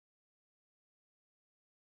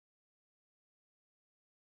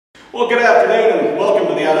Well, good afternoon and welcome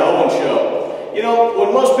to the Idahoan Show. You know,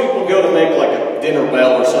 when most people go to make like a dinner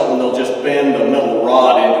bell or something, they'll just bend the metal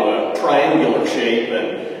rod into a triangular shape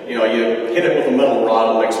and, you hit it with a metal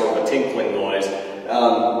rod and make sort of a tinkling noise.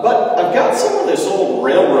 But I've got some of this old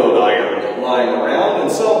railroad iron lying around,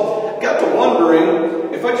 and so I got to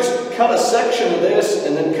wondering if I just cut a section of this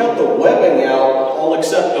and then cut the webbing out all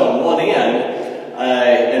except on one end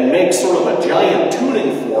and make sort of a giant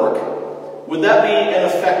tuning fork, would that be an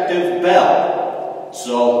effective bell?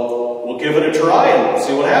 So we'll give it a try and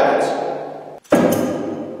see what happens.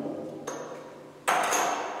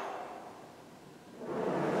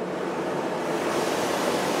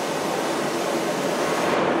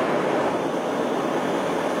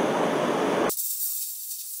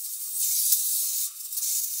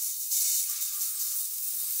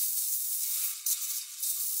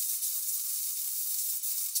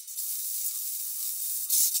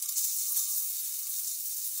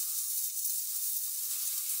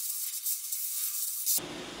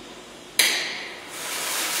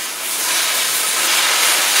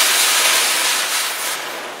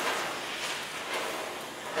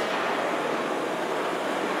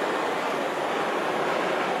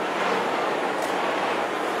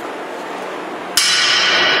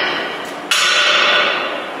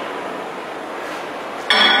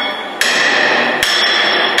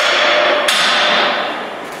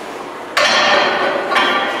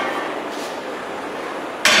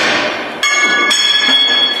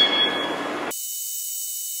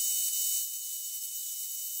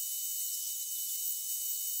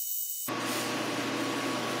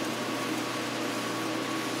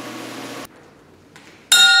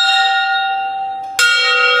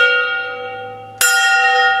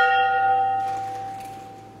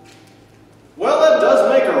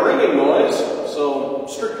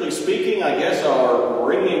 Strictly speaking, I guess our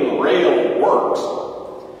ringing rail works.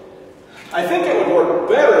 I think it would work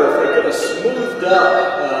better if they could have smoothed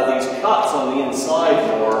up these cuts on the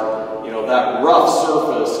inside more. That rough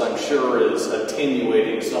surface, I'm sure, is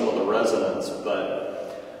attenuating some of the resonance,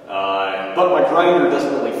 but my grinder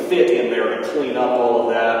doesn't really fit in there to clean up all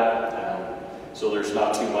of that, so there's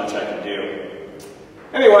not too much I can do.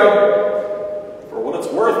 Anyway, for what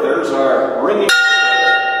it's worth, there's our ringing.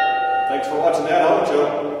 Thanks for watching that Idahoan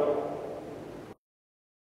Show.